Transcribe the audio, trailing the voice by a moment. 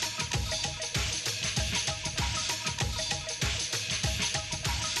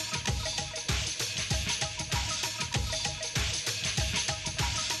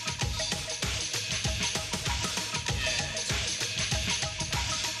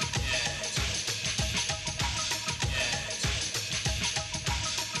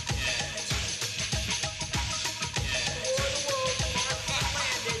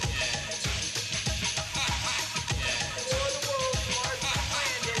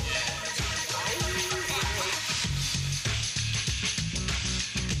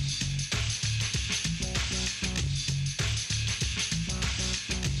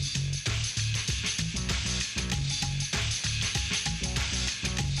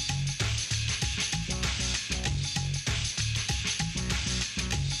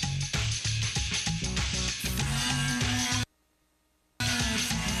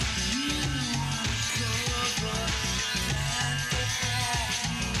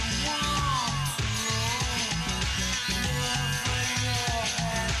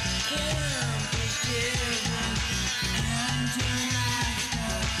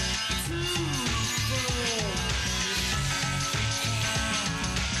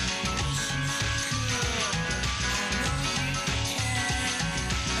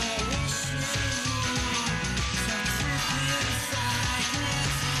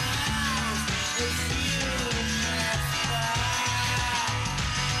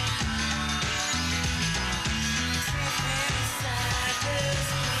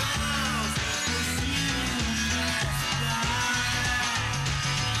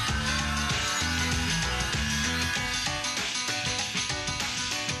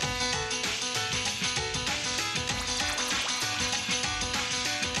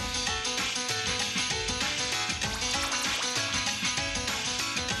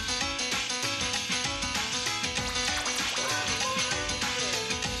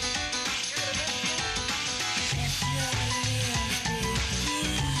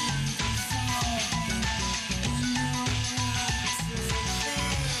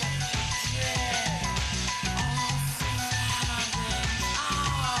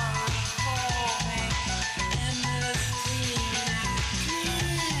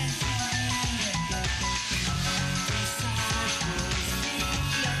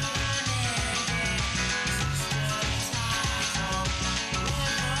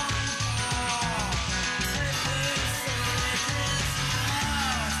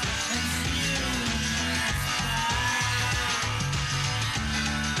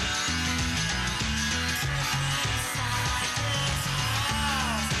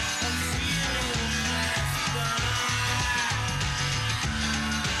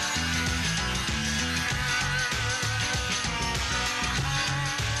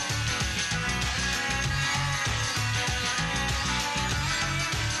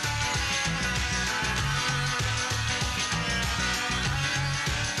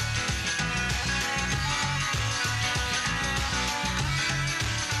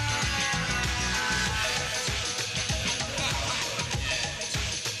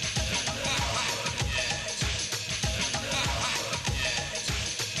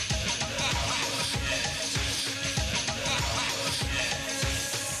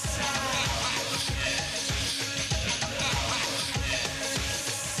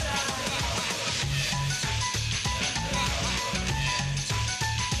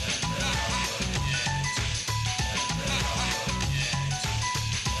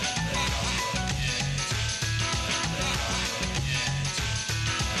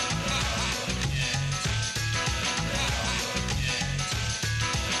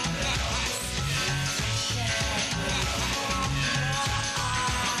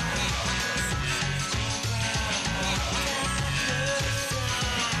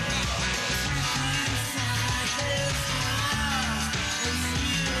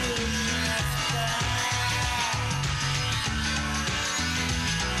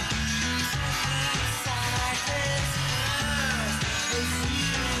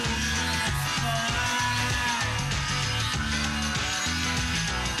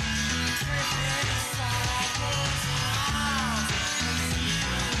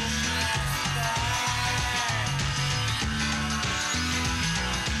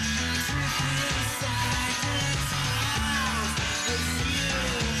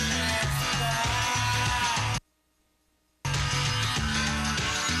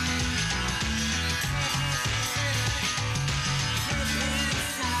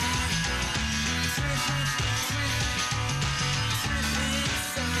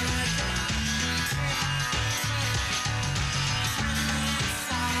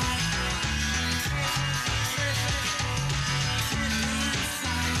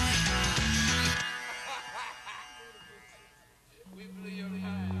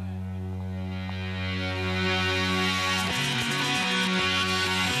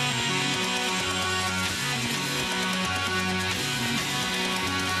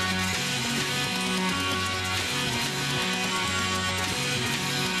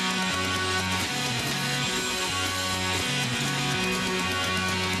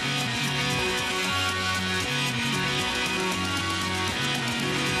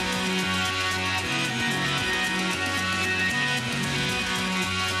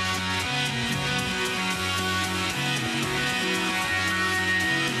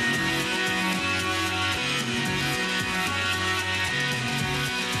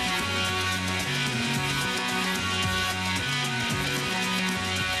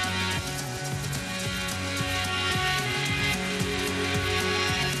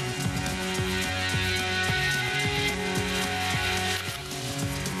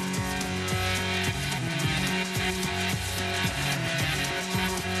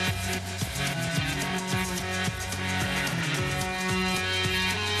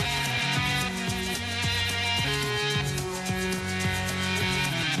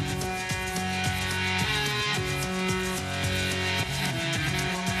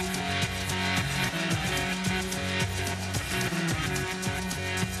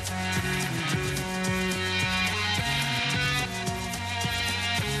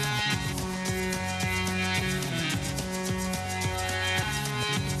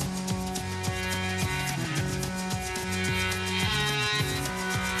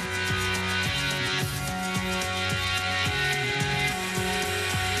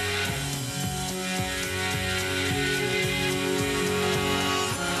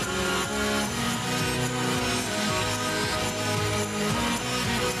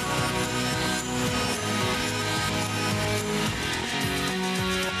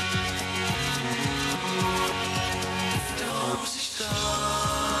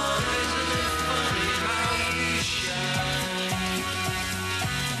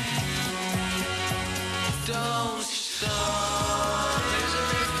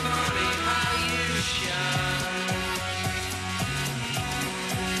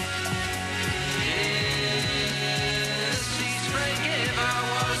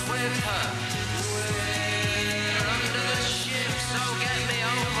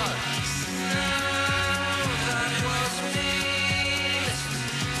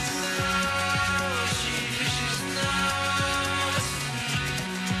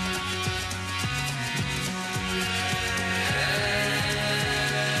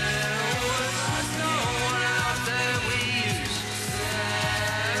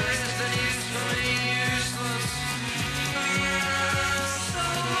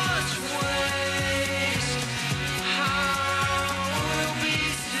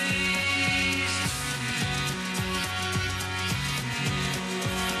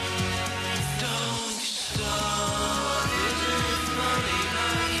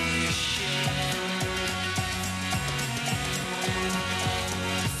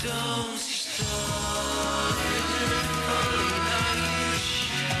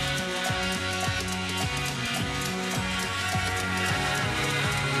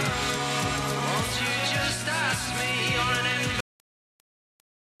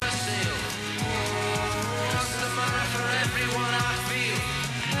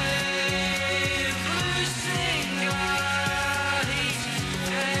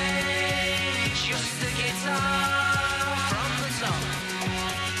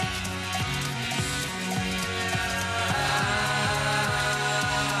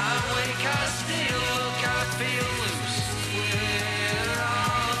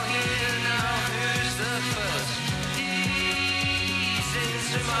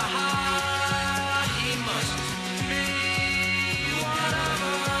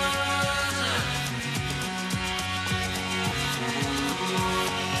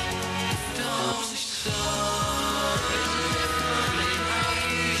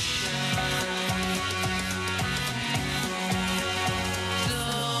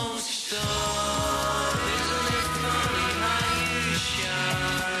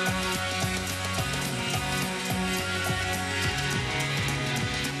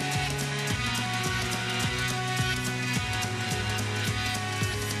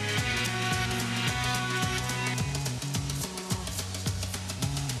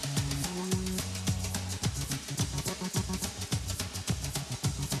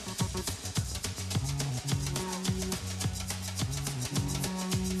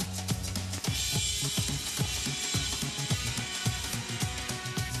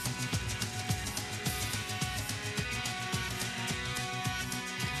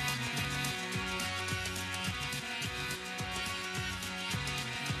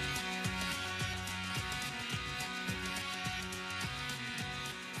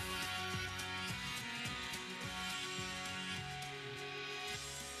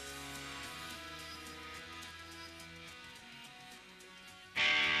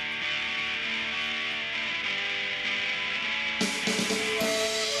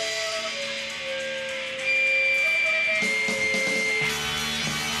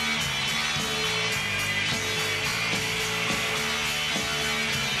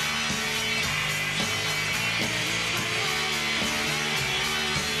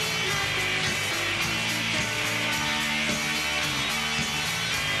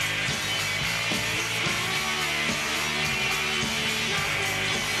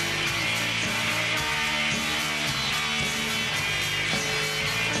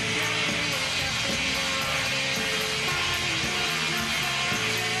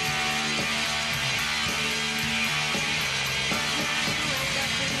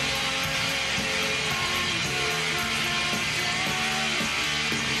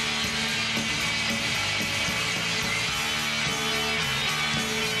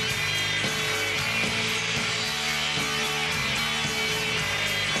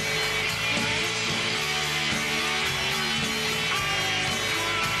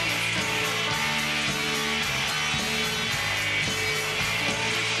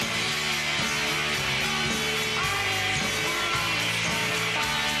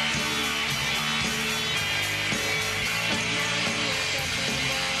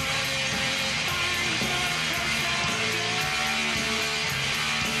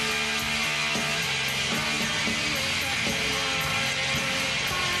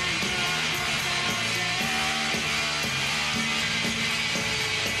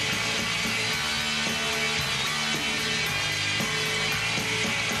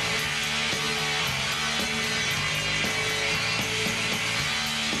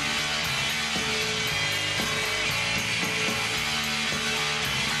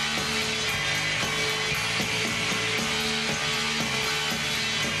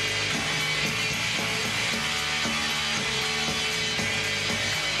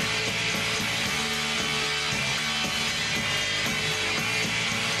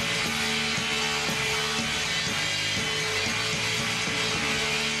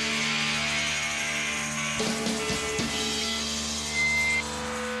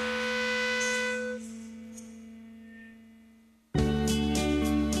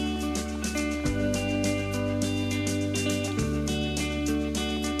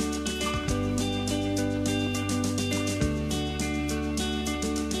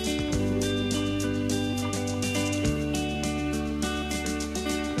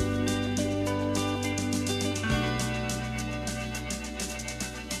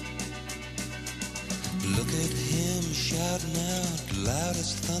Look at him shouting out loud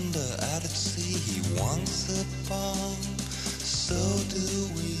as thunder out at sea. He wants a bomb, so do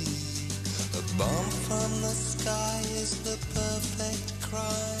we. A bomb from the sky is the perfect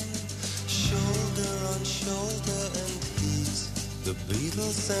crime. Shoulder on shoulder and heat. The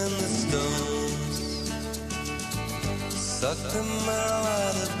Beatles and the Stones suck the marrow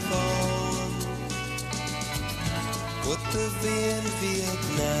out of bone. Put the V in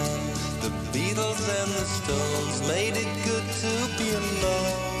Vietnam. The Beatles and the Stones made it good to be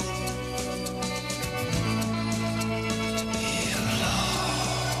alone. To be alone.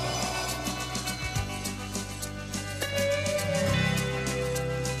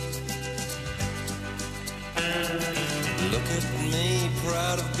 Look at me,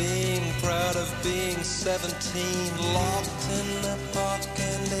 proud of being 17, locked in a park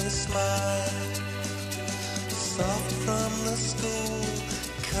and a smile. Soft from the school,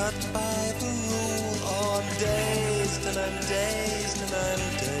 cut by the rule. Oh, I'm dazed and I'm dazed and I'm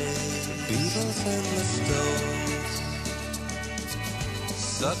dazed. The Beatles and the Stones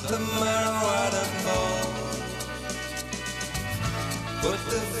suck the marrow out of bone. Put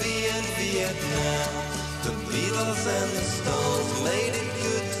the V in Vietnam. The Beatles and the Stones made it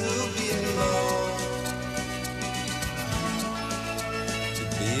good to be alone. To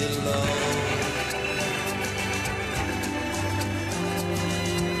be alone.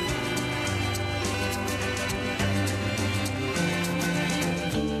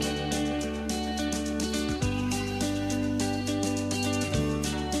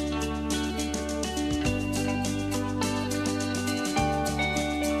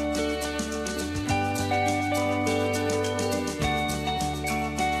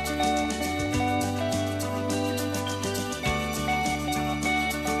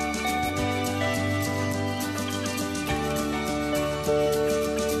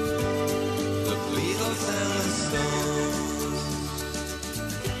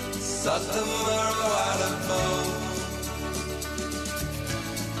 Suck the marrow out of bone.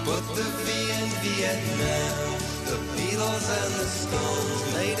 Put the V in Vietnam. The Beatles and the Stones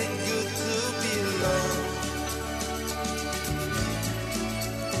made it good to be alone.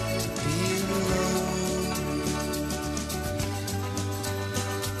 To be alone.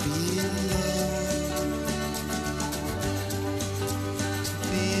 Be alone.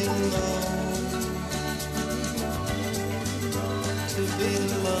 To be alone. To be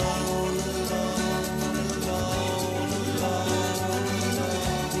alone.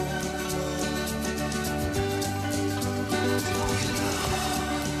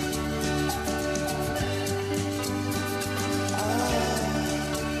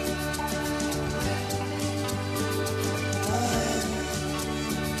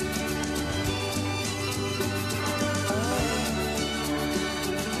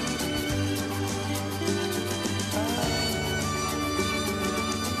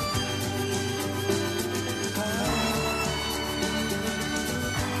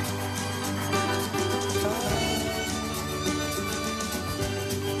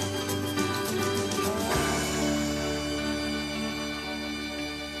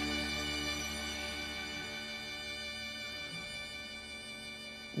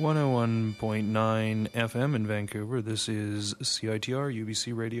 .9 FM in Vancouver. This is CITR,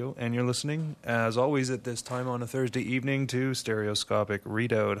 UBC Radio, and you're listening, as always at this time on a Thursday evening, to Stereoscopic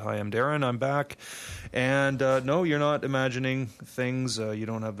Readout. Hi, I'm Darren. I'm back. And no, you're not imagining things. You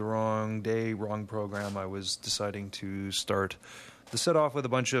don't have the wrong day, wrong program. I was deciding to start the set off with a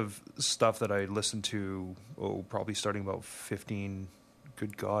bunch of stuff that I listened to, probably starting about 15,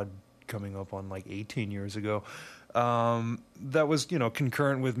 good God, coming up on like 18 years ago. That was,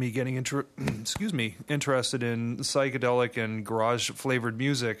 concurrent with me getting interested in psychedelic and garage flavored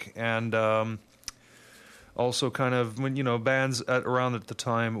music, and also kind of when bands around at the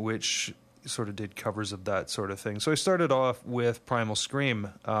time which sort of did covers of that sort of thing. So I started off with Primal Scream,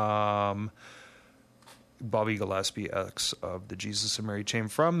 Bobby Gillespie X of the Jesus and Mary Chain,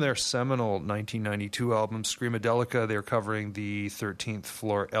 from their seminal 1992 album Screamadelica. They're covering the 13th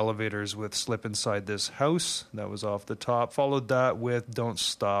Floor Elevators with Slip Inside This House. That was off the top. Followed that with Don't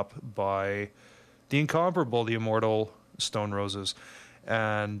Stop by the incomparable, the immortal Stone Roses.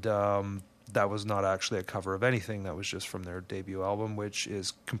 And that was not actually a cover of anything. That was just from their debut album, which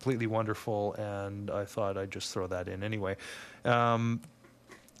is completely wonderful, and I thought I'd just throw that in anyway.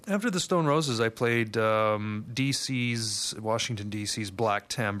 After the Stone Roses, I played Washington, D.C.'s Black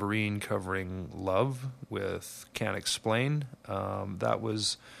Tambourine covering Love with Can't Explain. That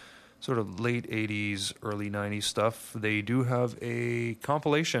was sort of late 80s, early 90s stuff. They do have a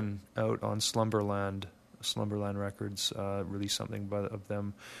compilation out on Slumberland Records, released something of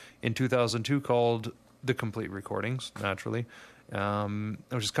them in 2002 called the complete recordings, naturally,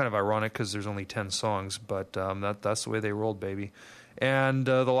 which is kind of ironic because there's only 10 songs, but that's the way they rolled, baby. And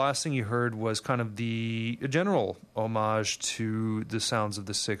the last thing you heard was kind of a general homage to the sounds of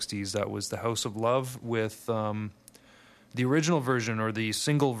the 60s. That was The House of Love with the original version, or the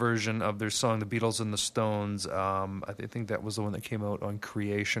single version of their song, The Beatles and the Stones. I think that was the one that came out on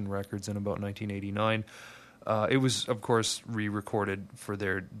Creation Records in about 1989. It was, of course, re-recorded for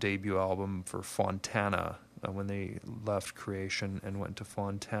their debut album for Fontana when they left Creation and went to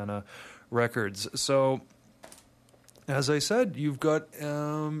Fontana Records. So, as I said, you've got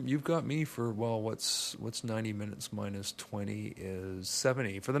me for, well, what's 90 minutes minus 20 is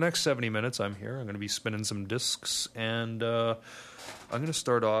 70. For the next 70 minutes, I'm here. I'm going to be spinning some discs, and I'm going to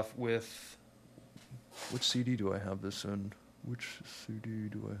start off with, which CD do I have this in?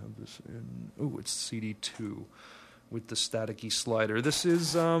 Oh, it's CD 2 with the staticky slider. This is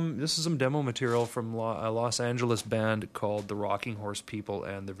some demo material from a Los Angeles band called the Rocking Horse People,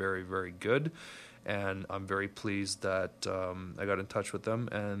 and they're very, very good. And I'm very pleased that I got in touch with them,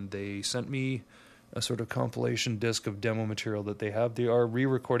 and they sent me a sort of compilation disc of demo material that they have. They are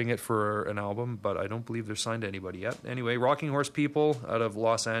re-recording it for an album, but I don't believe they're signed to anybody yet. Anyway, Rocking Horse People out of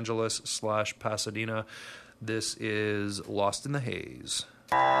Los Angeles / Pasadena. This is Lost in the Haze.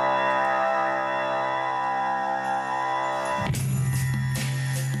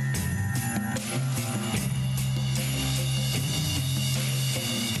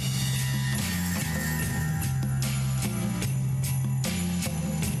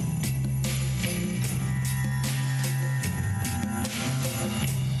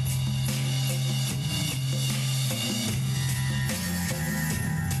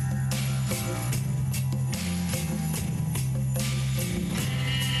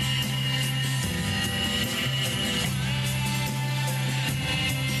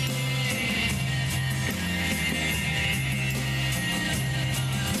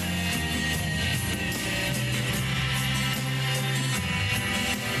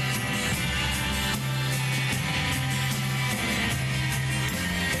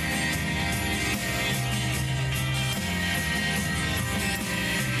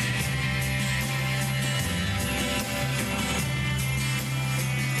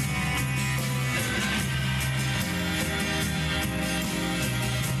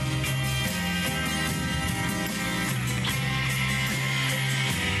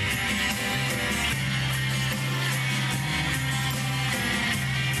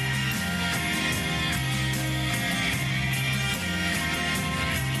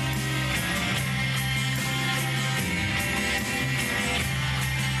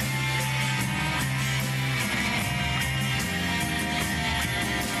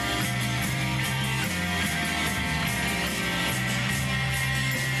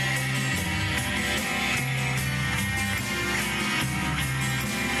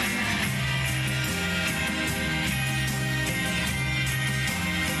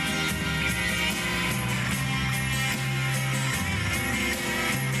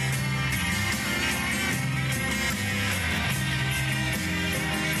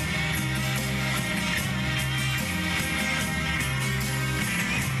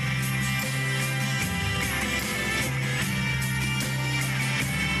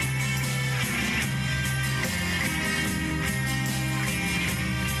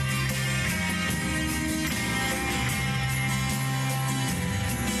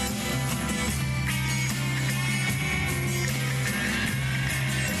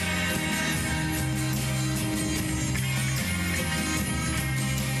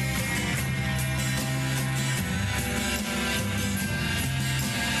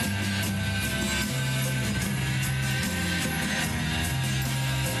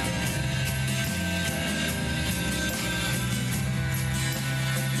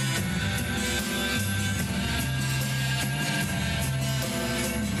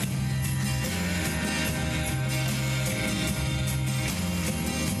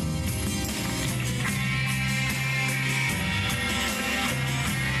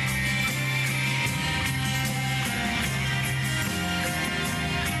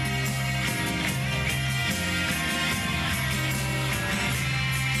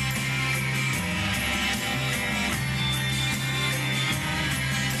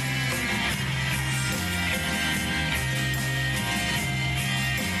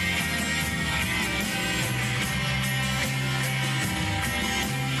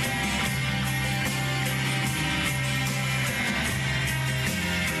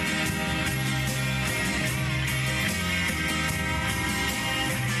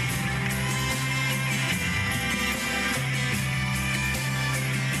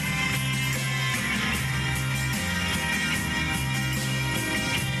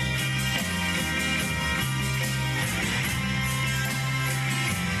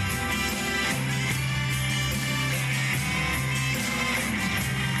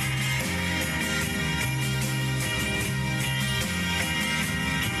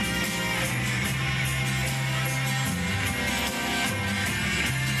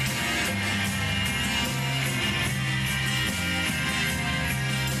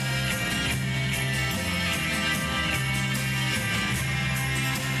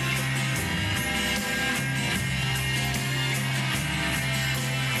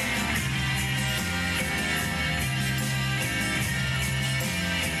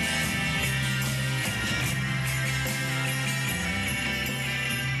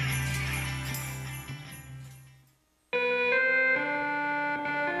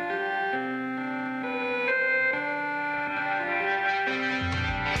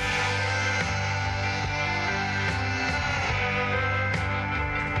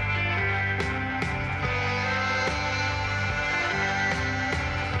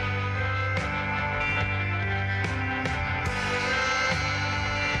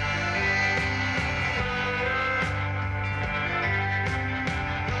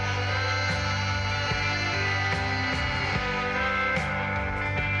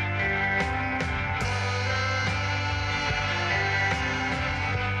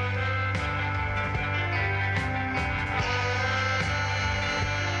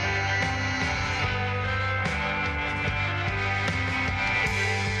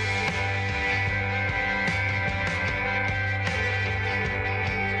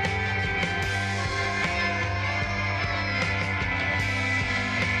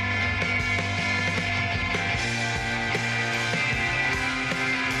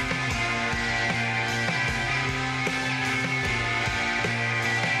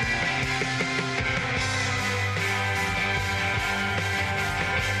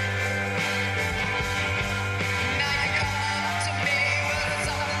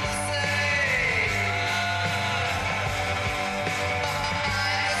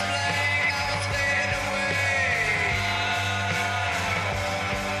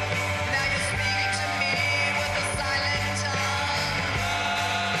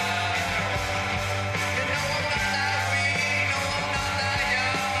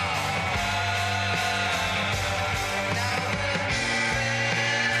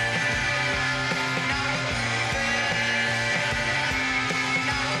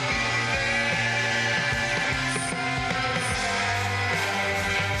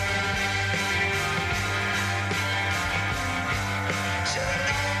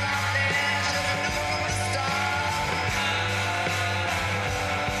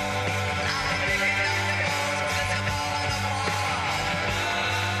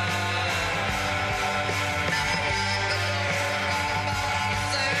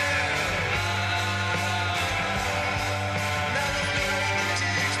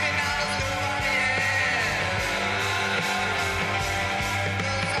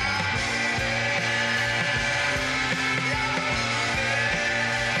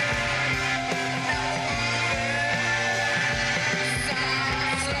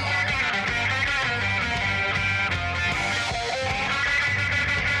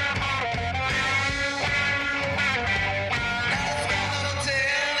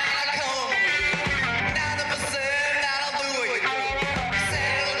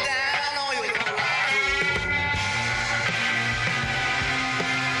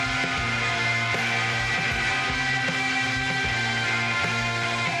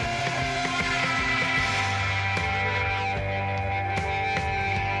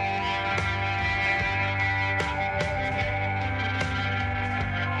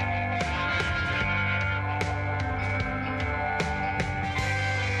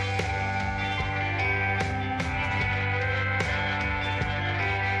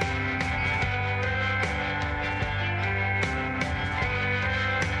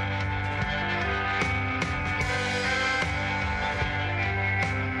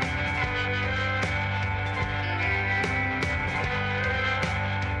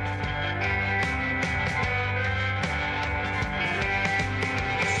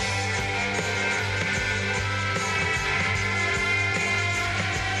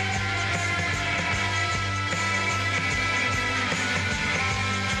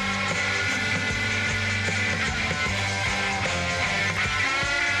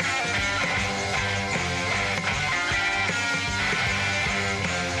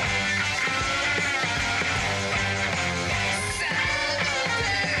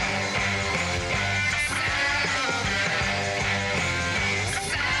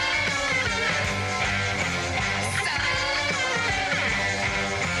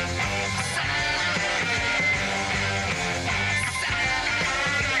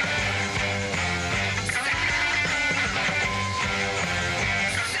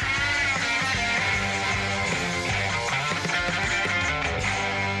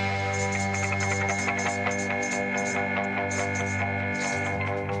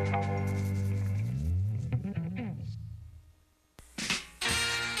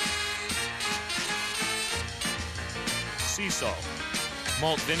 sea salt,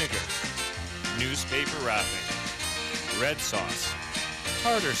 malt vinegar, newspaper wrapping, red sauce,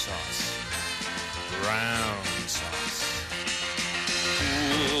 tartar sauce, brown sauce.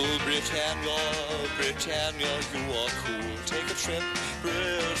 Cool Britannia, Britannia, you are cool. Take a trip,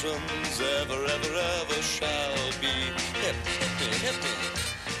 Britons ever, ever, ever shall be. Hip, hippie,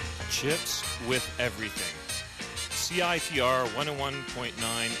 hippie. Chips with everything. CITR 101.9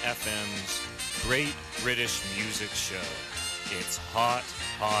 FM's Great British Music Show. It's hot,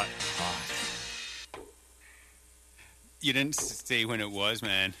 hot, hot. You didn't say when it was,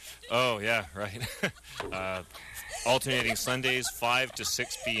 man. Oh, yeah, right. Alternating Sundays, 5 to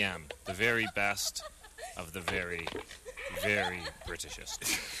 6 p.m. The very best of the very, very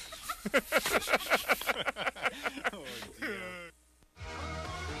Britishest. Oh, dear.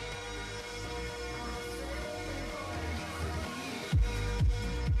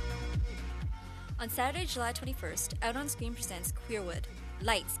 On Saturday, July 21st, Out on Screen presents Queerwood,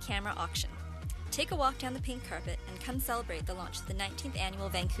 Lights, Camera, Auction. Take a walk down the pink carpet and come celebrate the launch of the 19th Annual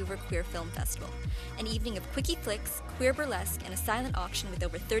Vancouver Queer Film Festival, an evening of quickie flicks, queer burlesque, and a silent auction with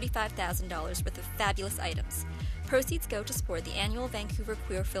over $35,000 worth of fabulous items. Proceeds go to support the annual Vancouver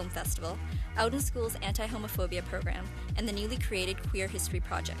Queer Film Festival, Out in School's anti-homophobia program, and the newly created Queer History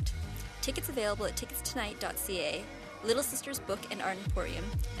Project. Tickets available at ticketstonight.ca, Little Sisters Book and Art Emporium,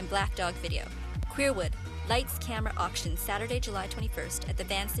 and Black Dog Video. Queerwood, Lights, Camera, Auction, Saturday, July 21st at the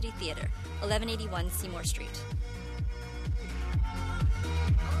Van City Theatre, 1181 Seymour Street.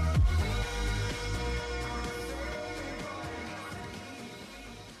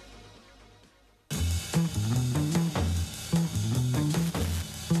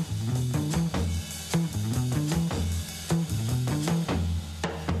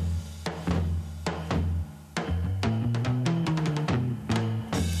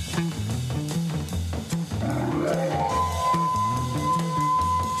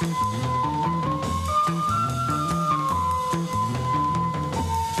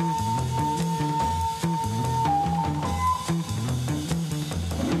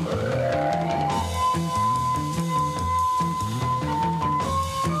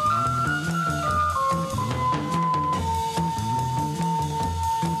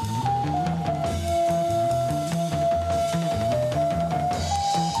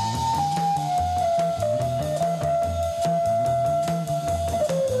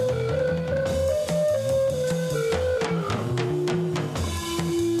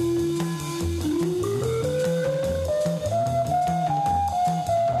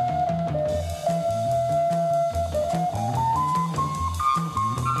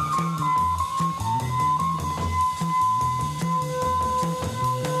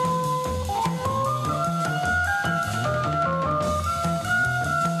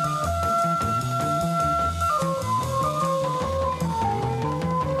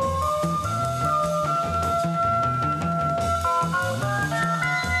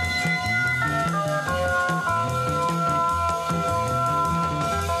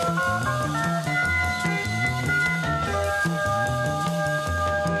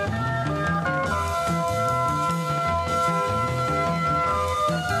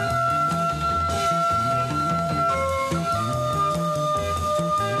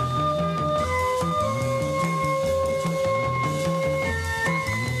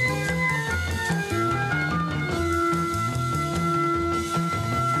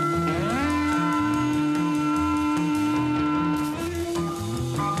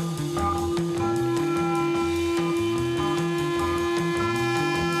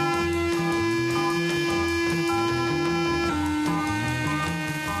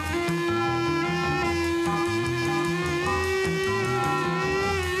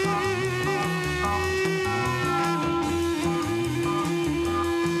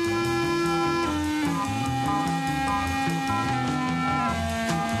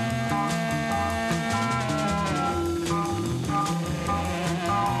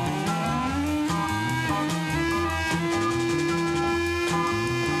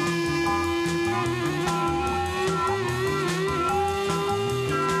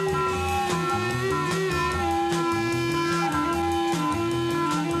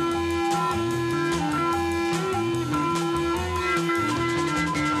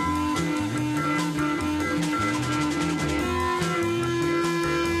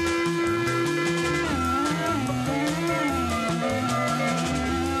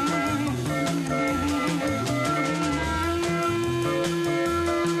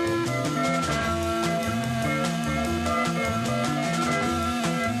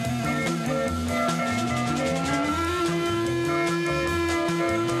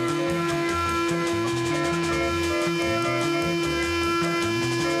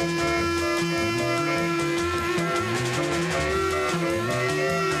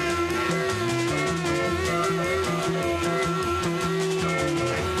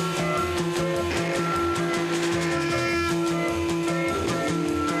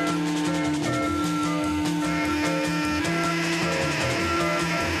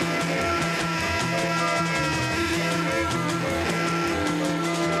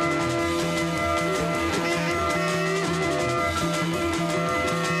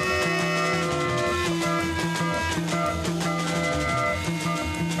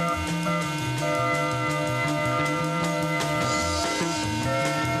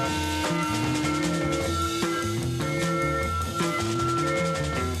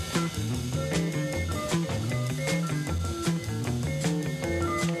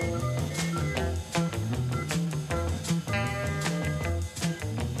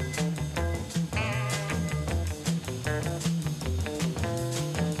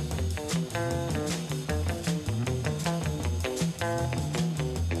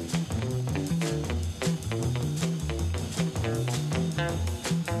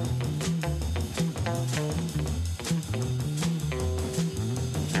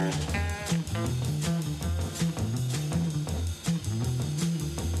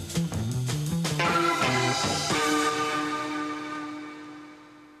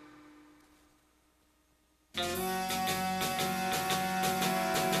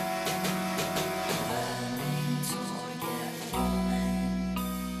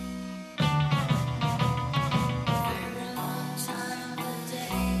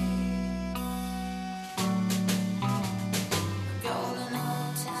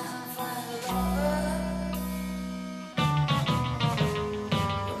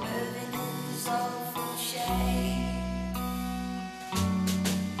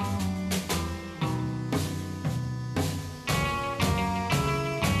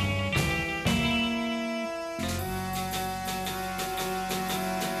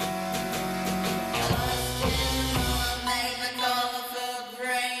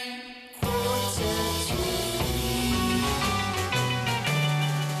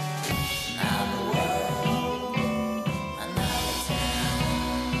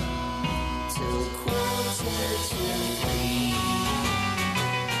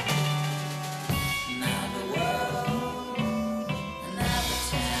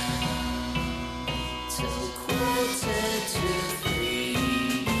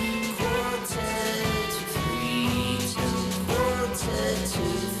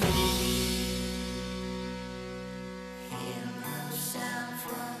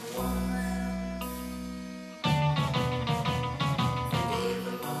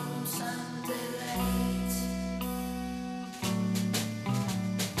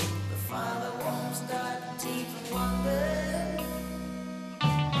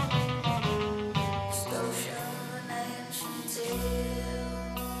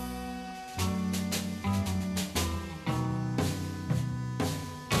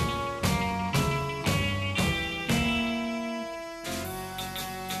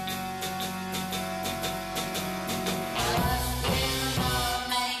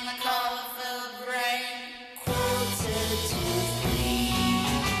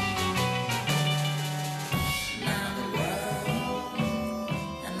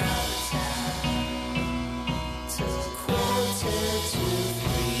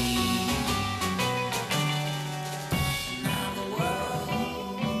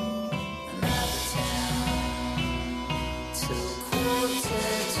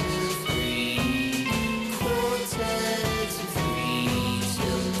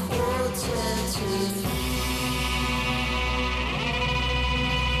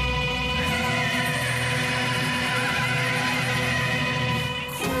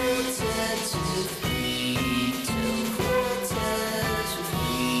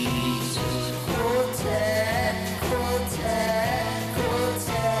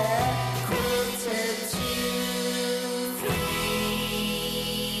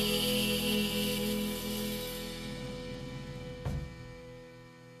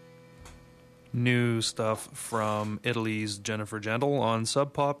 new stuff from Italy's Jennifer Gentle on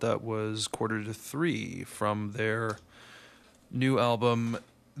Sub Pop. That was 2:45 from their new album,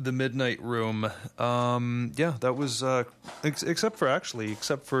 The Midnight Room. That was except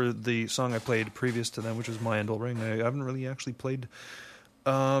for the song I played previous to them, which was My Endel Ring. I haven't really actually played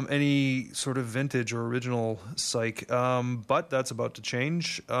any sort of vintage or original psych, but that's about to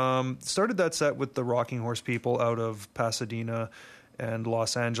change. Started that set with the Rocking Horse People out of Pasadena and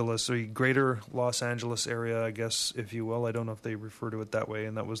Los Angeles, the greater Los Angeles area, I guess, if you will. I don't know if they refer to it that way,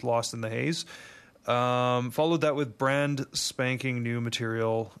 and that was Lost in the Haze. Followed that with brand spanking new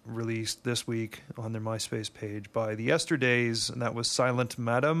material released this week on their MySpace page by the Yesterdays, and that was Silent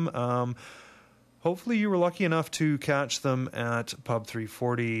Madam. Hopefully you were lucky enough to catch them at Pub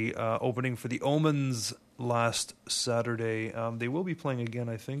 340, opening for the Omens last Saturday. They will be playing again,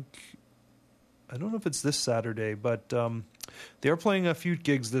 I think. I don't know if it's this Saturday, but they are playing a few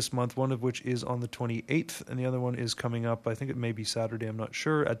gigs this month, one of which is on the 28th, and the other one is coming up, I think it may be Saturday, I'm not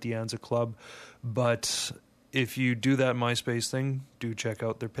sure, at the Anza Club. But if you do that MySpace thing, do check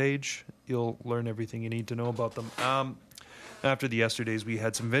out their page. You'll learn everything you need to know about them. After the Yesterdays, we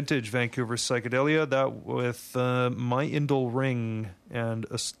had some vintage Vancouver psychedelia, that with My Endel Ring and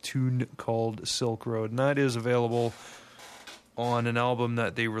a tune called Silk Road. And that is available on an album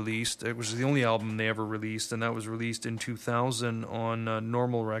that they released. It was the only album they ever released, and that was released in 2000 on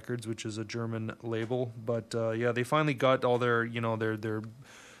Normal Records, which is a German label. But they finally got all their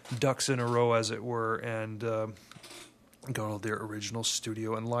ducks in a row, as it were, and got all their original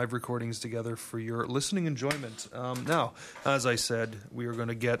studio and live recordings together for your listening enjoyment. Now, as I said, we are going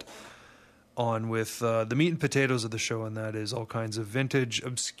to get on with the meat and potatoes of the show, and that is all kinds of vintage,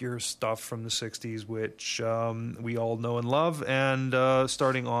 obscure stuff from the 60s, which we all know and love. And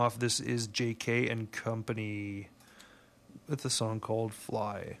starting off, this is J.K. and Company with a song called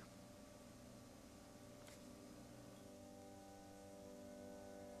Fly.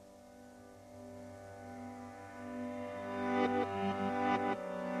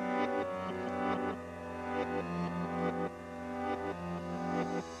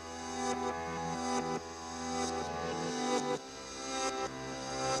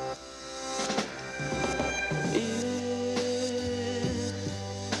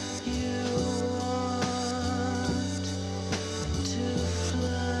 To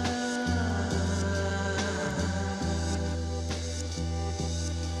fly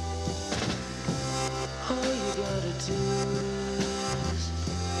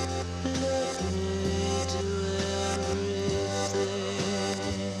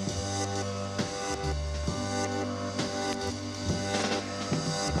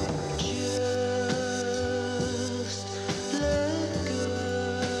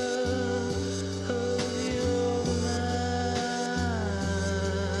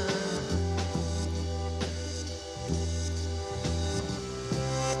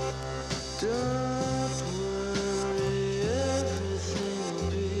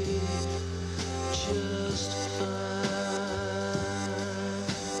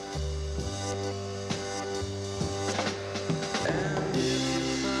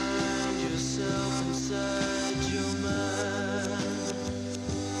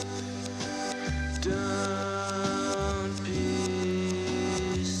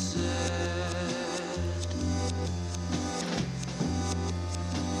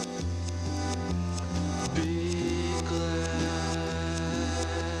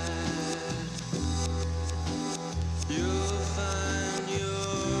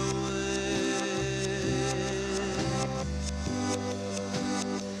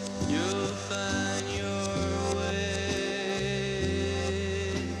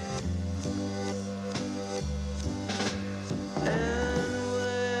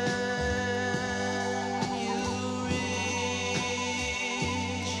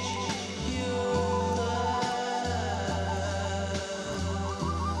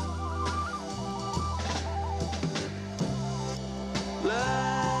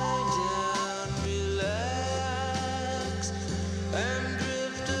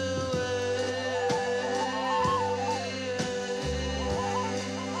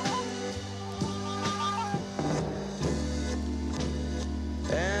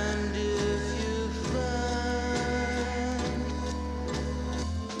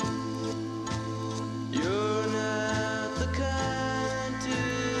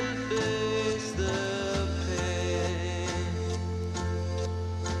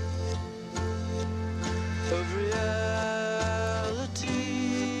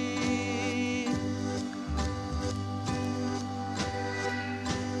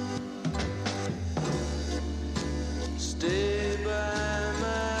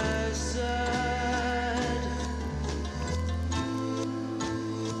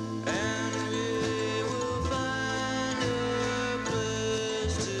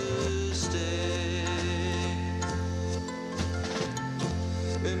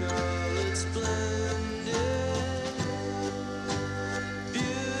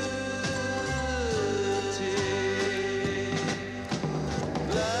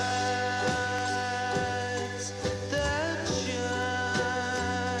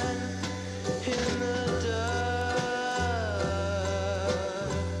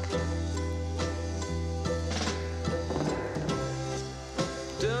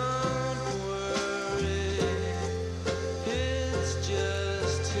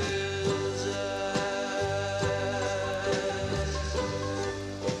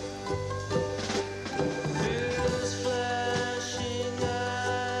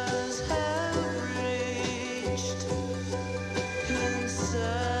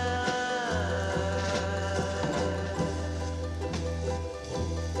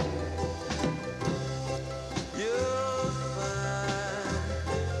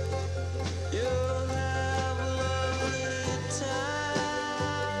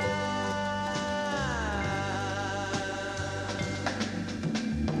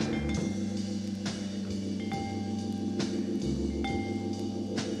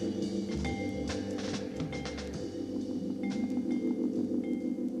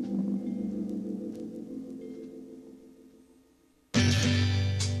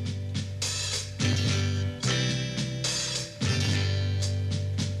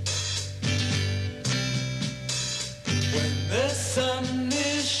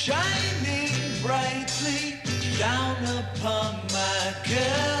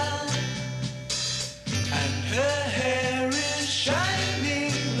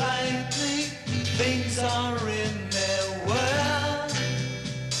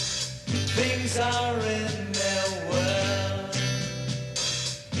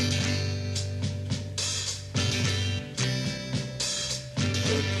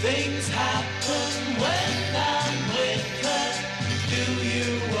things happen when I'm with her. Do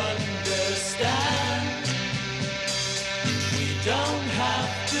you understand? We don't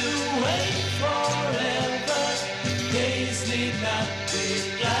have to wait forever. Days need not be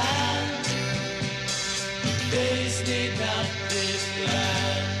planned. Days need not be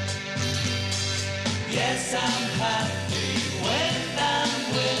planned. Yes, I'm happy when I'm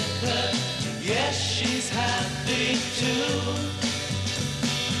with her. Yes, she's happy too.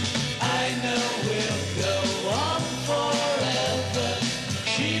 I know we'll go on forever.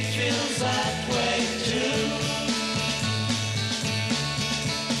 She feels that way too.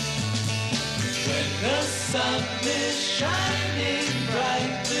 When the sun is shining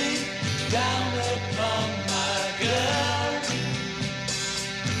brightly down upon my girl,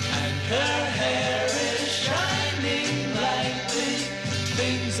 and her hair is shining lightly,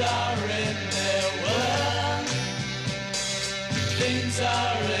 things are in their world. Things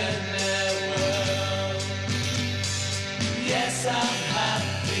are in their world. Yes, I'm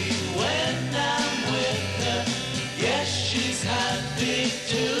happy when I'm with her. Yes, she's happy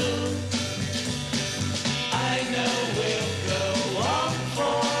too. I know we'll go on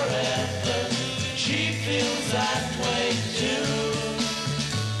forever. She feels that way too.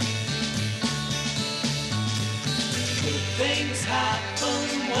 Good things happen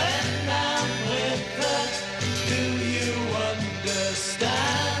when I'm with her. Do you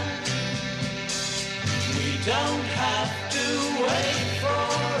understand? We don't have to wait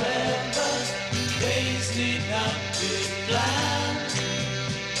forever. Days need not be planned.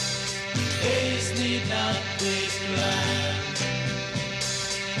 Days need not be planned.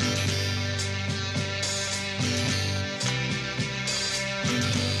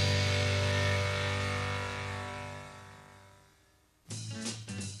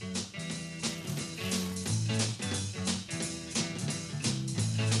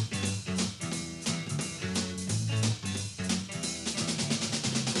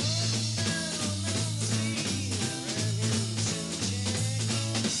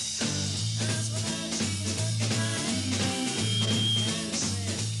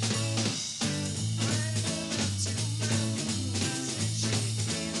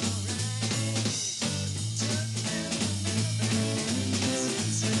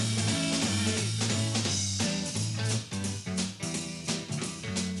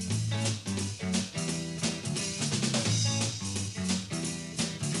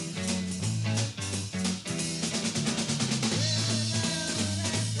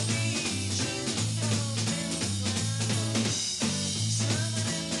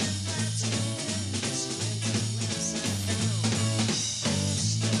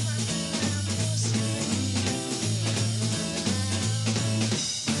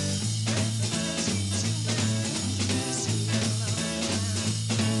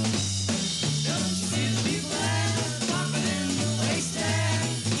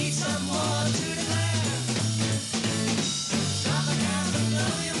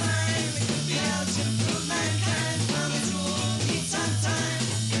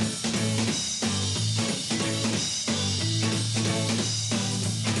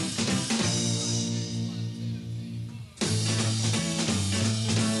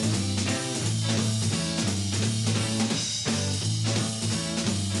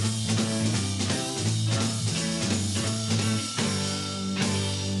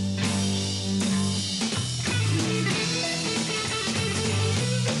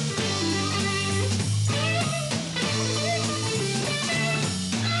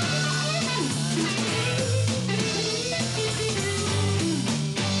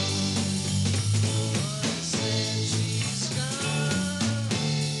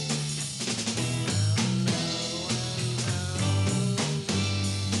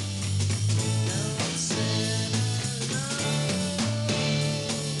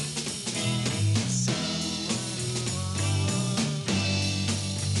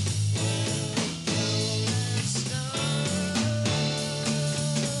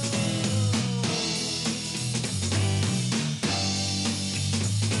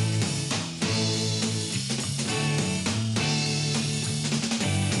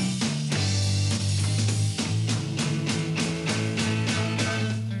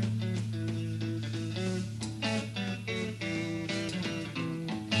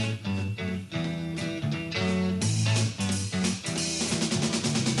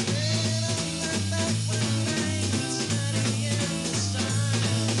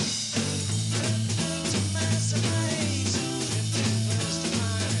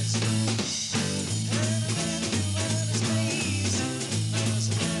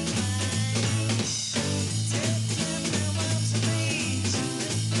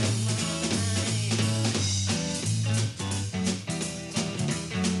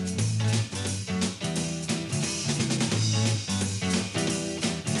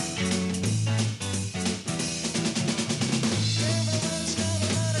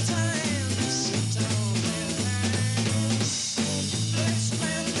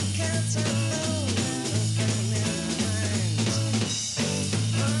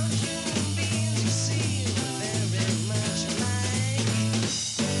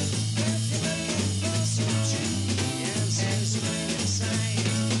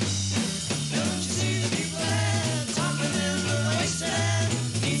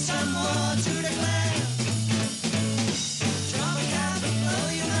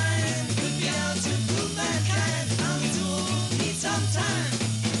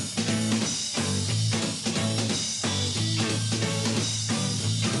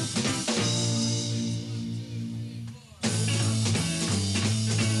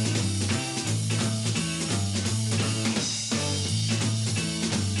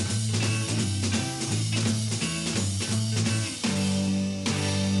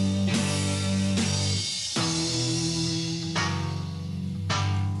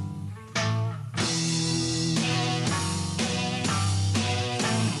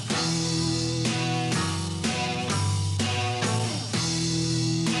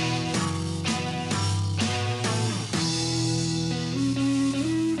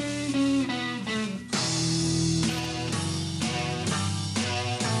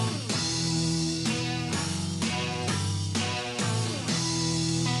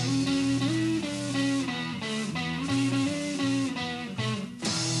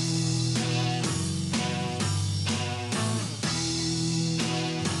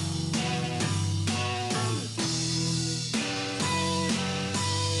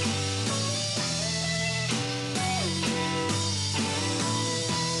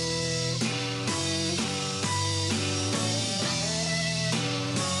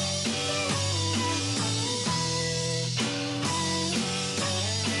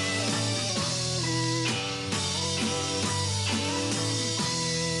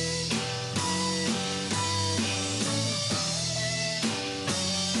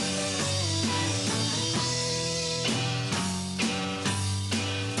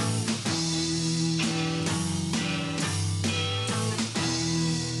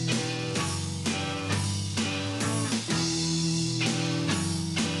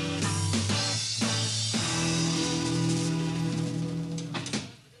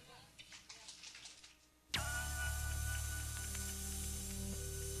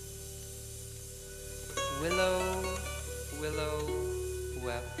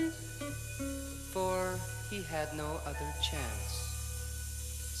 had no other chance.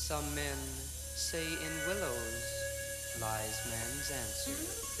 Some men say in willows lies man's answer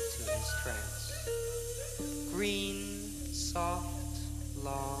to his trance. Green, soft,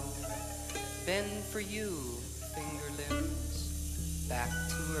 long, bend for you, finger limbs, back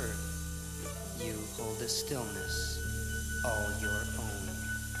to earth. You hold a stillness all your own.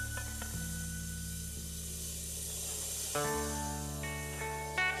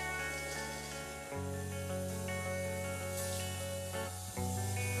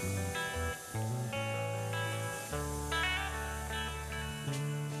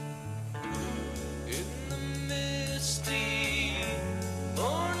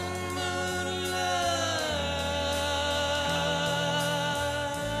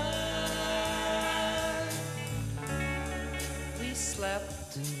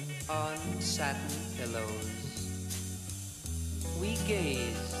 Satin pillows, we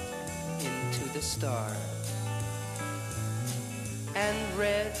gazed into the stars and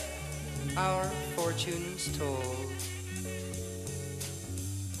read our fortunes told.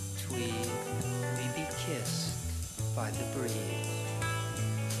 Tweed, we be kissed by the breeze.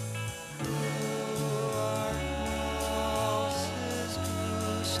 Our pulses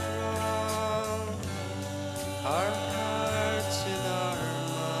grew strong, our hearts in our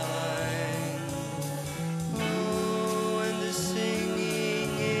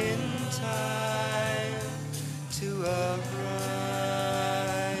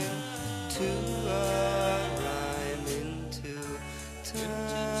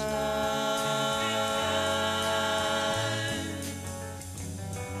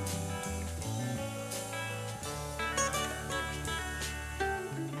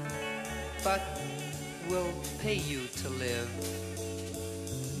but we'll pay you to live.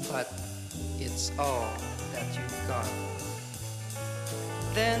 But it's all that you've got.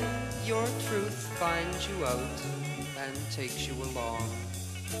 Then your truth finds you out and takes you along.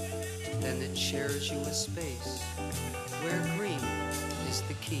 Then it shares you a space where green is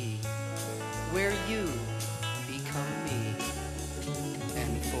the key, where you become me,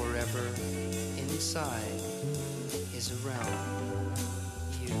 and forever inside is around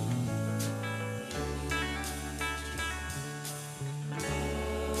you.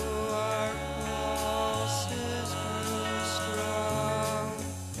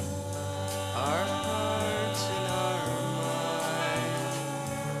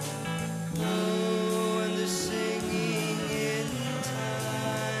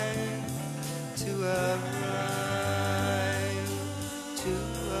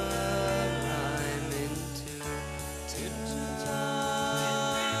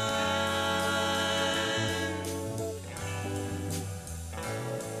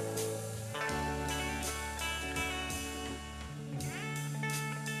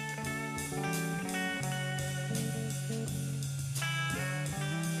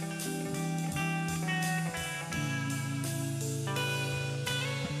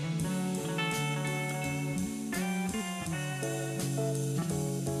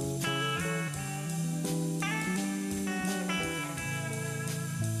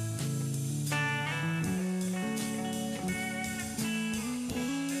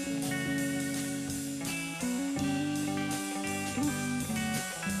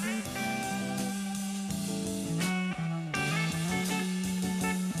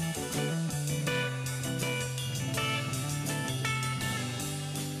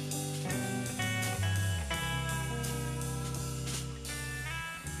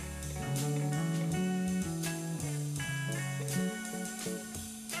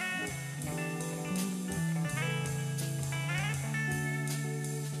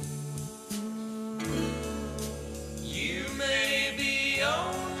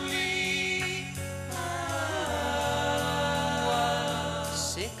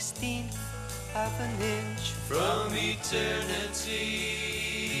 Half an inch from eternity.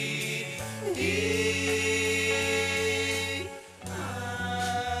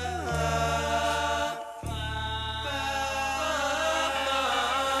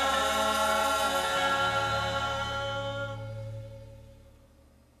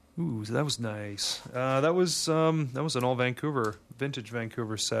 Ooh, that was nice. That was an all Vancouver, vintage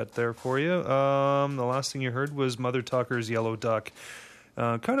Vancouver set there for you. The last thing you heard was Mother Tucker's Yellow Duck.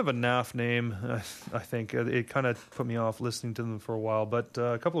 Kind of a naff name, I think. It kind of put me off listening to them for a while. But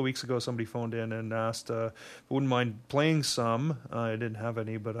a couple of weeks ago, somebody phoned in and asked if I wouldn't mind playing some. I didn't have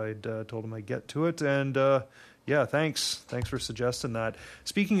any, but I'd told them I'd get to it. And yeah, thanks. Thanks for suggesting that.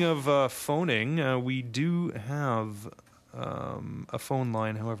 Speaking of phoning, we do have a phone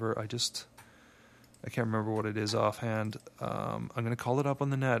line. However, I just I can't remember what it is offhand. I'm going to call it up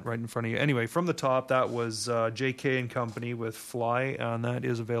on the net right in front of you. Anyway, from the top, that was J.K. and Company with Fly, and that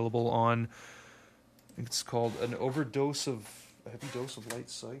is available on, I think it's called A Heavy Dose of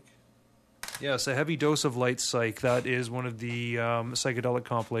Light Psych. Yes, A Heavy Dose of Light Psych. That is one of the psychedelic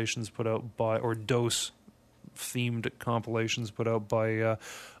compilations put out by, or dose-themed compilations put out by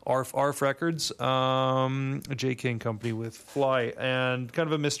ARF Records, J.K. and Company with Fly, and kind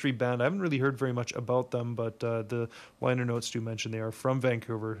of a mystery band. I haven't really heard very much about them, but the liner notes do mention they are from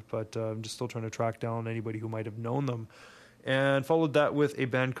Vancouver, but I'm just still trying to track down anybody who might have known them. And followed that with a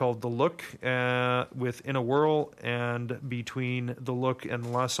band called The Look, with In a Whirl, and between The Look and the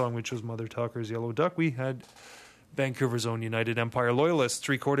last song, which was Mother Tucker's Yellow Duck, we had Vancouver's own United Empire Loyalists,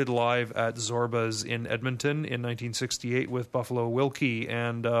 recorded live at Zorba's in Edmonton in 1968 with Buffalo Wilkie.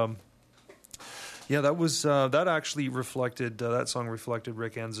 And that was that actually reflected, that song reflected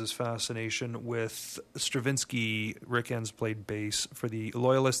Rick Enns' fascination with Stravinsky. Rick Enns played bass for the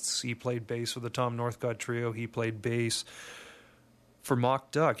Loyalists. He played bass for the Tom Northcott Trio. He played bass for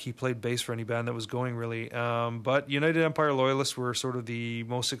Mock Duck. He played bass for any band that was going, really. But United Empire Loyalists were sort of the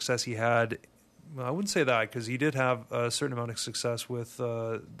most success he had. Well, I wouldn't say that, because he did have a certain amount of success with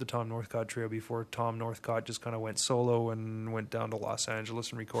the Tom Northcott Trio before Tom Northcott just kind of went solo and went down to Los Angeles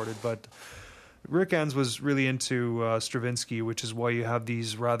and recorded. But Rick Enns was really into Stravinsky, which is why you have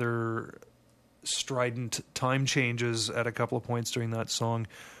these rather strident time changes at a couple of points during that song.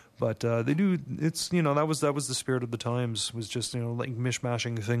 But they do, it's, that was the spirit of the times, was just, like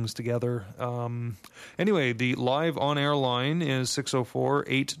mishmashing things together. Anyway, the live on-air line is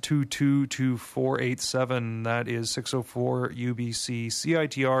 604-822-2487. That is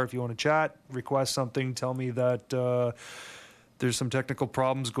 604-UBC-CITR. If you want to chat, request something, tell me that there's some technical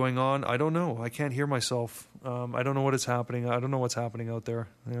problems going on. I don't know. I can't hear myself. I don't know what is happening. I don't know what's happening out there.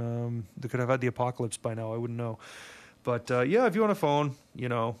 They could have had the apocalypse by now. I wouldn't know. But, if you want to phone,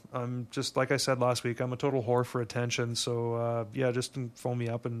 I'm just, like I said last week, I'm a total whore for attention. So, just phone me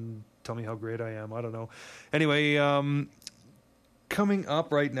up and tell me how great I am. I don't know. Anyway, coming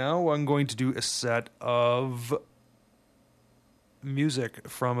up right now, I'm going to do a set of music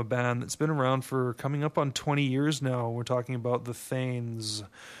from a band that's been around for coming up on 20 years now. We're talking about the Thanes.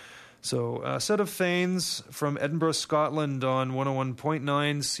 So, a set of Thanes from Edinburgh, Scotland on 101.9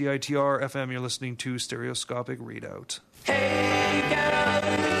 CITR FM. You're listening to Stereoscopic Readout. Hey girl,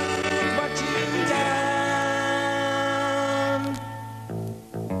 what you done?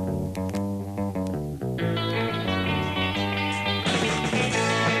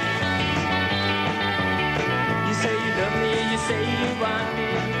 You say you love me, you say you want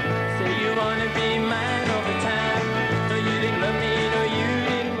me, say you wanna be mine all the time. No, you didn't love me, no, you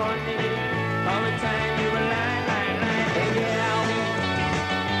didn't want me. All the time you were lying, hey girl.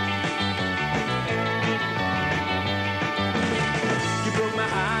 You broke my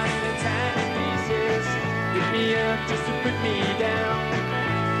heart into tiny pieces, pick me up just to put me down.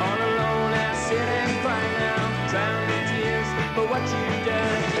 All alone I sit and cry now, drown in tears for what you've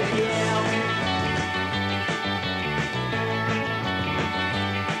done, hey girl.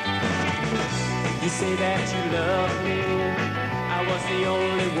 You say that you love me, I was the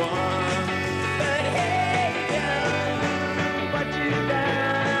only one. But hey, girl, what you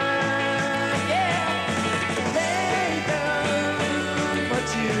done? Yeah. Hey, girl, what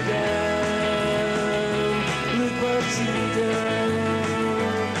you done? Look what you done.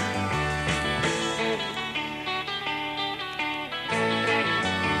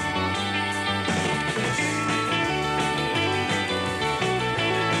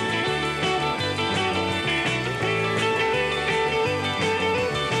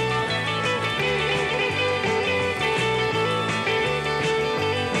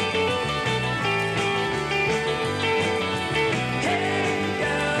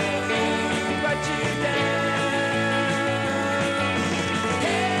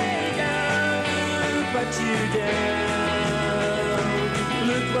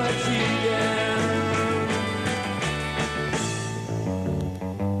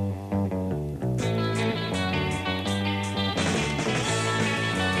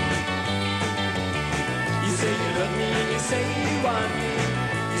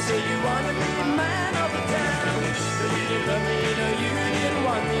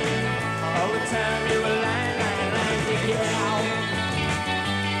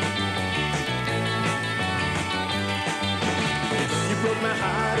 My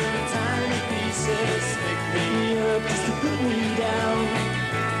heart in tiny pieces, pick me up just to put me down.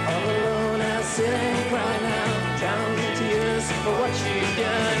 All alone I sit and cry now, drown in tears for what you've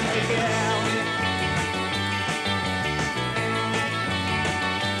done, hey girl.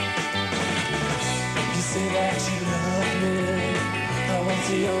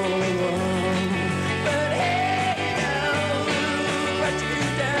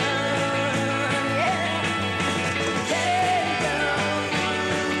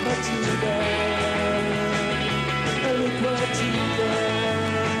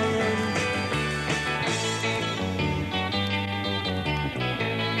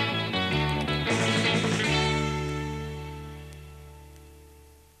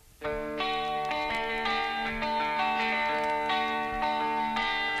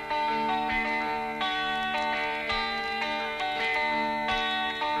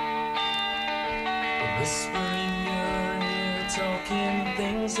 Whisper in your ear, talking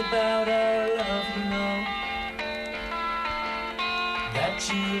things about our love, you know, that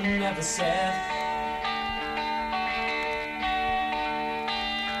you never said.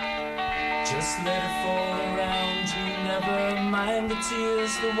 Just let it fall around you, never mind the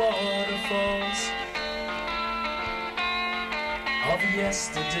tears, the waterfalls of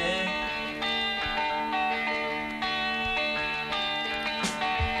yesterday.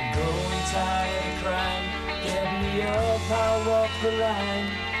 Growing tired of crying, get me up, I'll walk the line.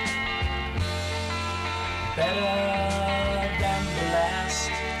 Better than the last.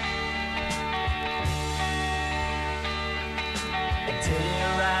 A day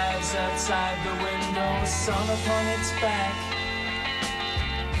arrives outside the window, sun upon its back.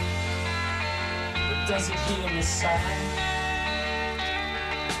 But does it hear me sigh?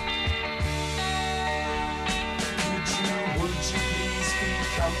 Would you please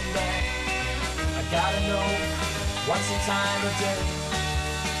come back? I gotta know what's the time of day.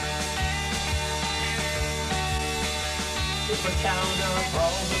 If I count up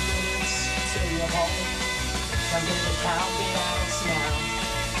all the minutes till you're home, I'm gonna count the hours now.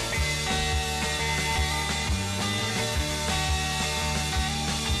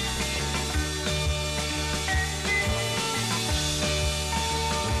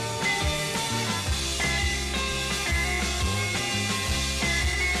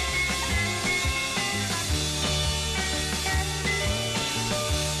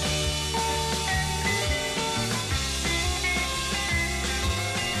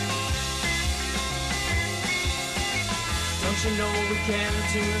 You know we can't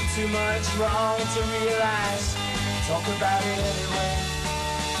do too much wrong to realize. Talk about it anyway.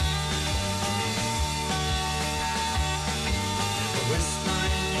 The whisper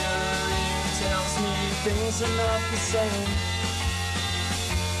in your ear tells me things are not the same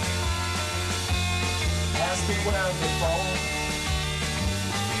as they were before.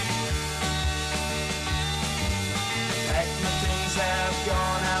 Pack my things have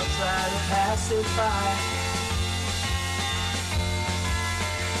gone, I'll try to pass it by.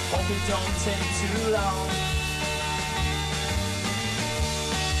 Hope it don't take too long.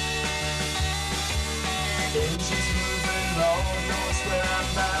 Engines moving, Lord knows where I'm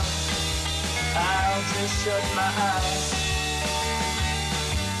bound. I'll just shut my eyes.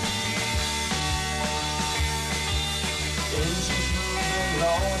 Engines moving,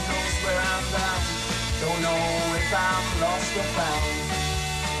 Lord knows where I'm bound. Don't know if I'm lost or found.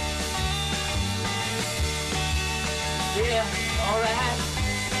 Yeah, alright.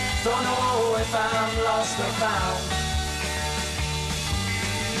 Don't know if I'm lost or found.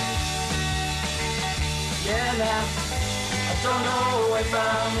 Yeah, now I don't know if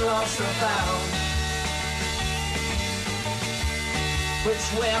I'm lost or found. Which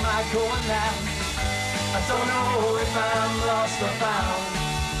way am I going now? I don't know if I'm lost or found.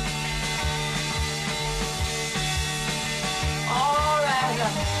 Alright,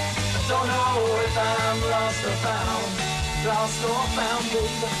 I don't know if I'm lost or found. Lost or found,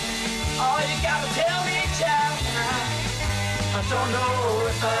 baby. Oh, you gotta tell me, child. I don't know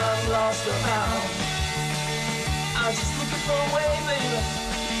if I'm lost or found. I'm just looking for a way, baby.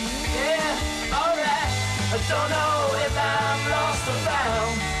 Yeah, alright. I don't know if I'm lost or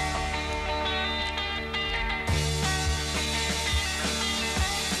found.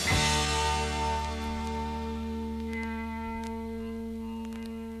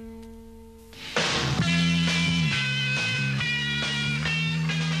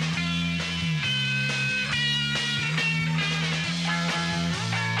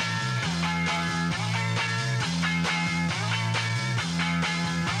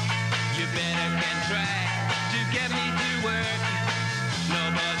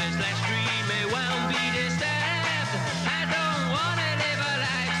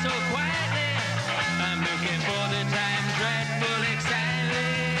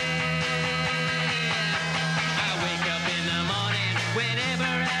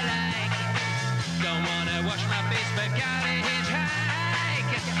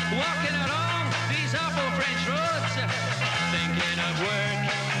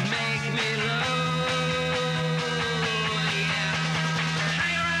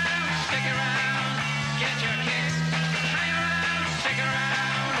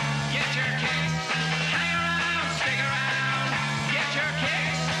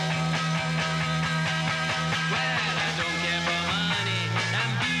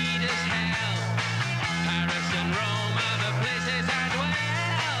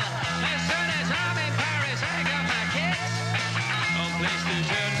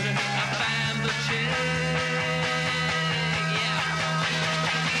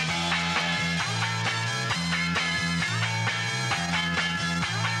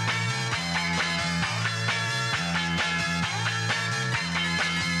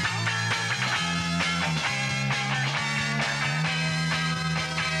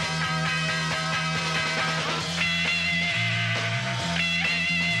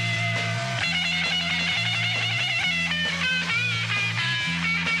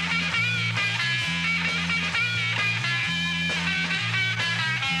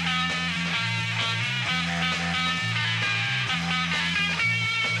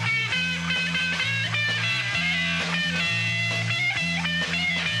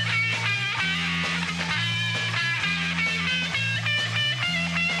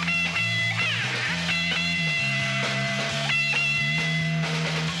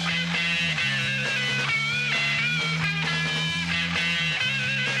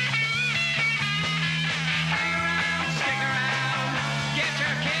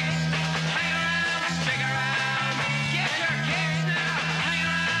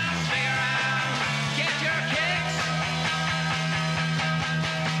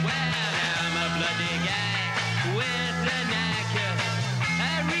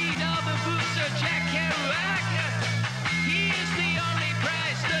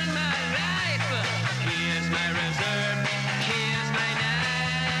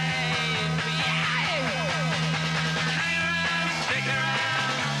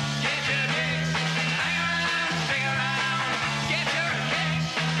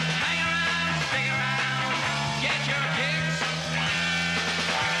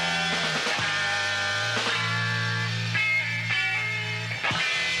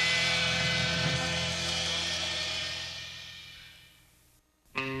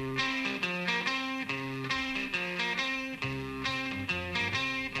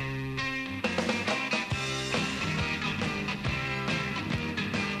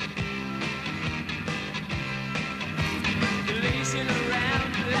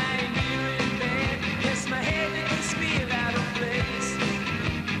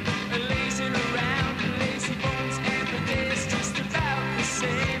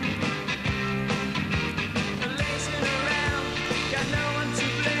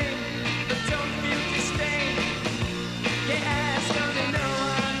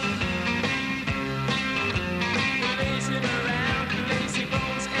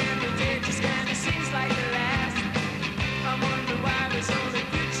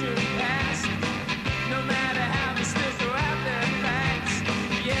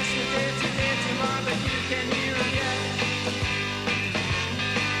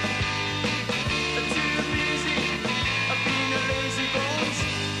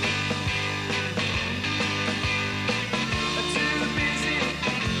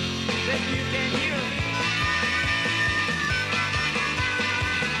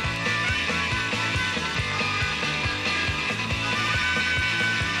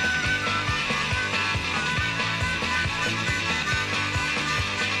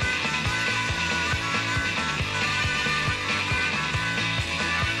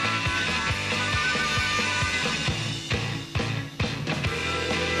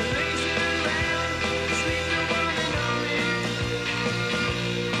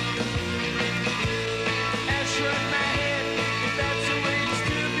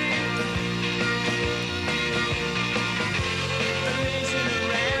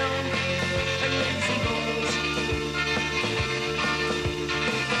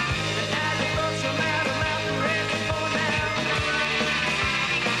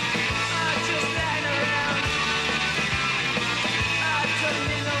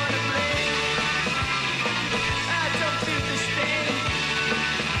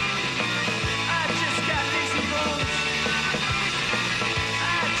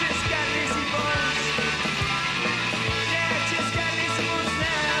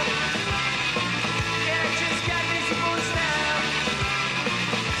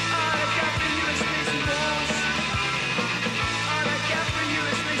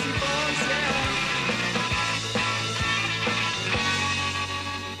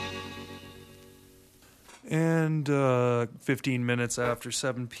 15 minutes after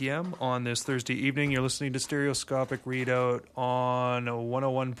 7 p.m. on this Thursday evening. You're listening to Stereoscopic Readout on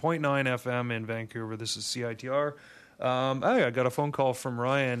 101.9 FM in Vancouver. This is CITR. I got a phone call from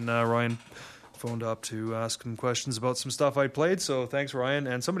Ryan. Ryan phoned up to ask him questions about some stuff I played, so thanks, Ryan.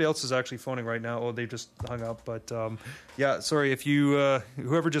 And somebody else is actually phoning right now. Oh, they just hung up, but yeah, sorry if you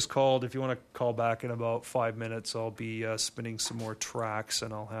whoever just called, if you want to call back in about 5 minutes, I'll be spinning some more tracks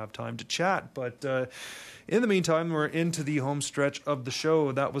and I'll have time to chat. But in the meantime, we're into the home stretch of the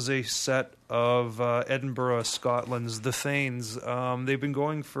show. That was a set of Edinburgh, Scotland's The Thanes. They've been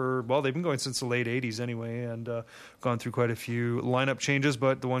going since the late 80s anyway, and gone through quite a few lineup changes,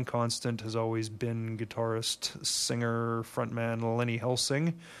 but the one constant has always been guitarist, singer, frontman Lenny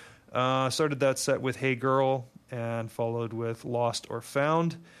Helsing. Started that set with Hey Girl and followed with Lost or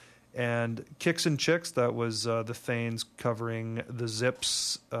Found. And Kicks and Chicks, that was the Thanes covering the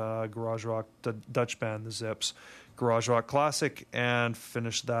Zips, garage rock, Dutch band the Zips, garage rock classic, and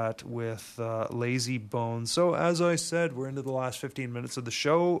finished that with Lazy Bones. So as I said, we're into the last 15 minutes of the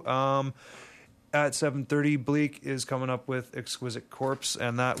show. At 7:30, Bleak is coming up with Exquisite Corpse,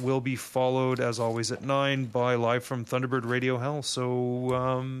 and that will be followed, as always, at 9 by Live from Thunderbird Radio Hell.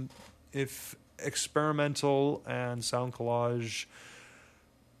 So if experimental and sound collage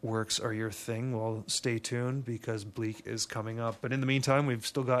works are your thing, well, stay tuned because Bleak is coming up. But in the meantime, we've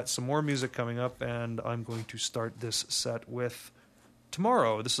still got some more music coming up, and I'm going to start this set with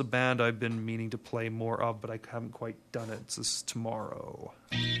Tomorrow. This is a band I've been meaning to play more of, but I haven't quite done it. This is Tomorrow.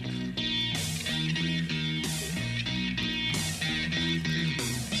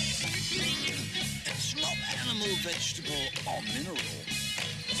 It's not animal, vegetable, or mineral.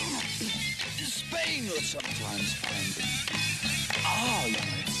 Spain will sometimes find them. You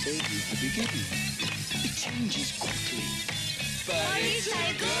might say is the beginning. It changes quickly, but it's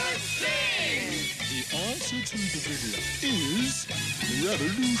a good thing. The answer to the riddle is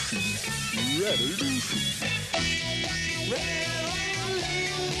revolution. Revolution.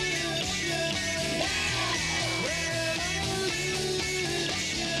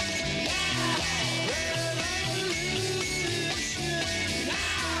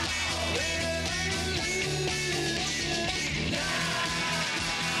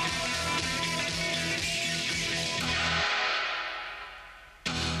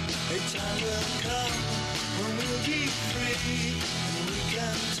 Time will come when we'll be free, and we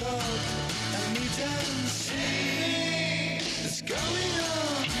can talk and meet and see what's going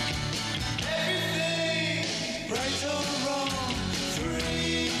on. Everything, right or wrong,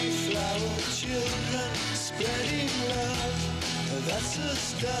 free flower children spreading love. That's a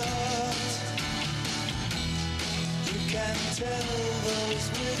start. You can tell those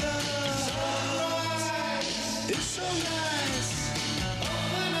with us. It's so nice.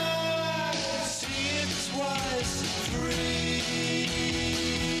 Twice free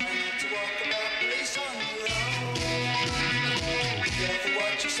to walk about police on the road. Careful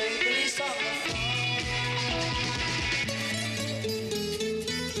what you say, police on the Have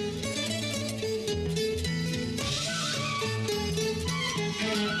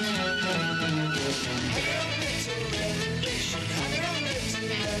your own little revolution. Have your own little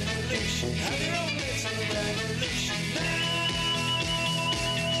revolution. Have your own little revolution now.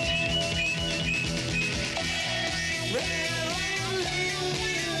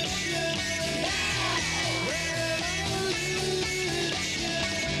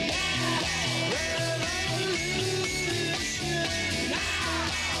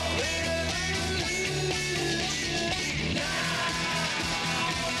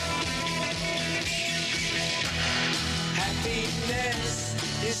 Happiness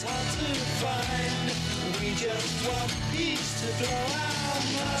is hard to find. We just want peace to blow our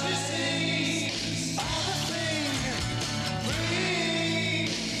minds. Disease, thing. Bring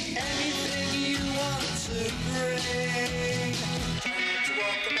anything you want to bring. To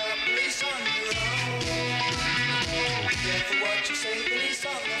walk about police on your own. Careful what you say, police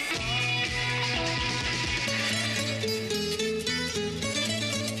on the phone.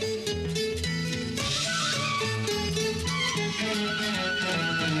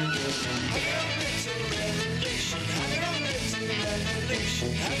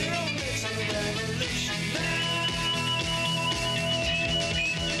 Have your own little revolution now.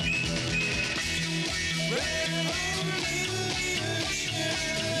 Revolution.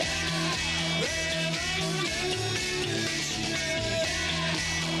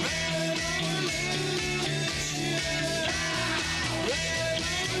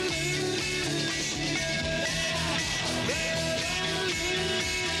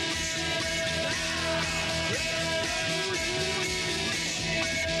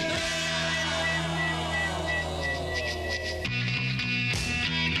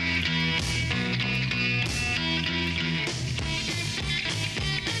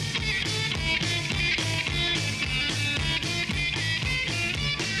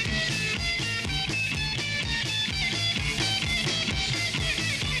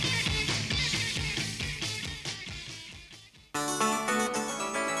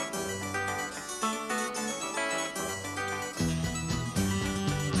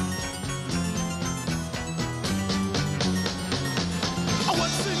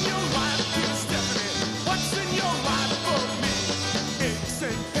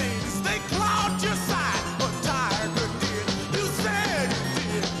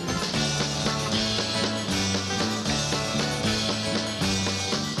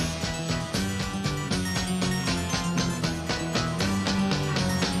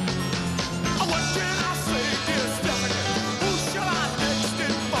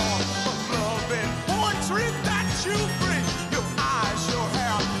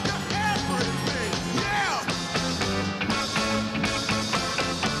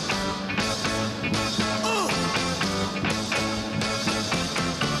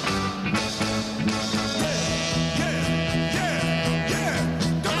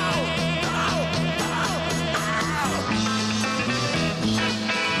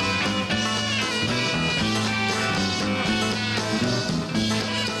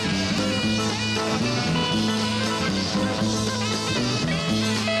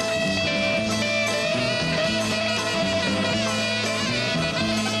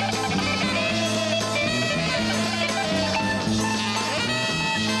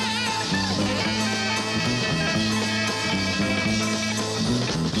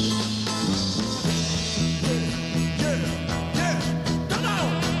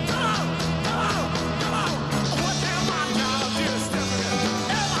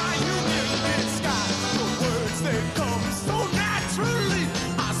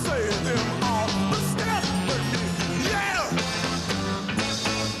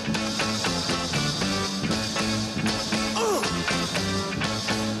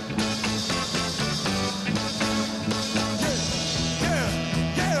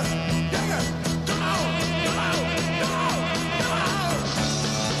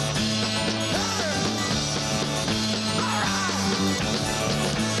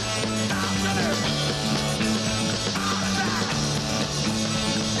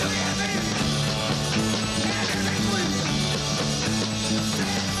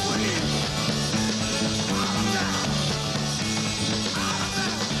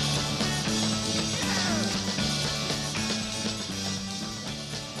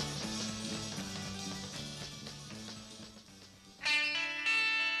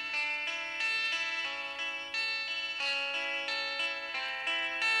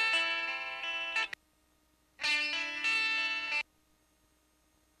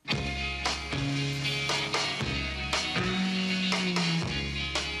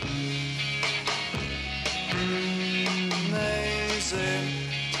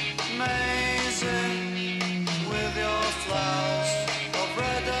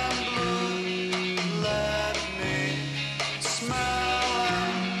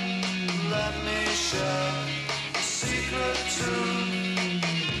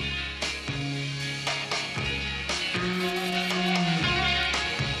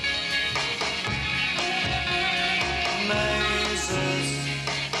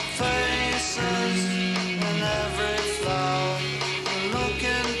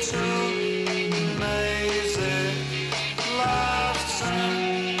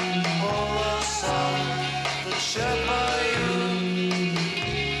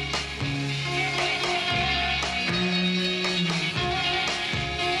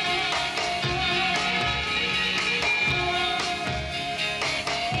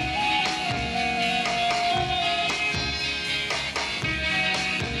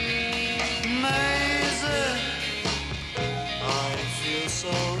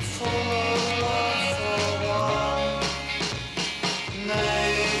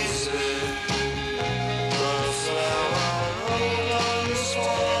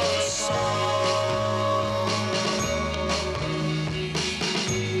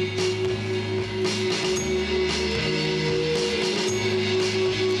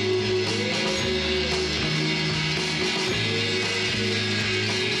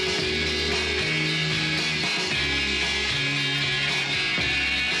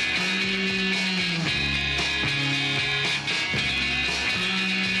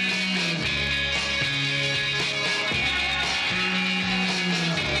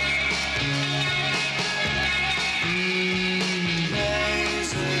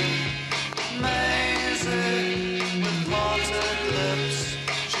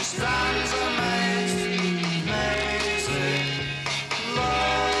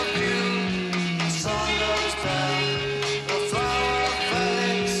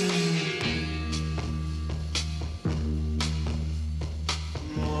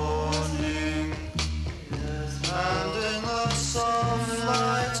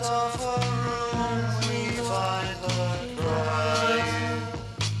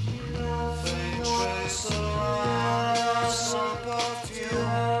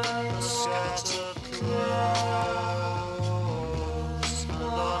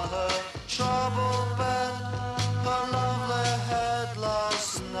 trouble bed, her lovely head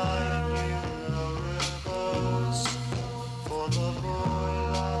last night knew no repose. For the boy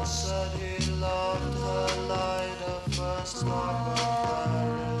that said he loved her light, her first love of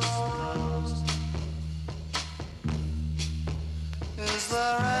her is closed. Is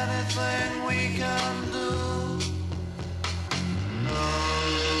there anything we can do? No.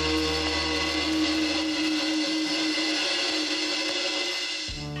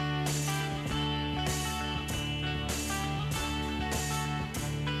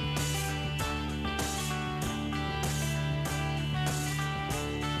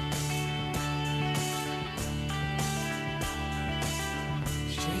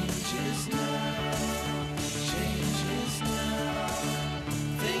 Change is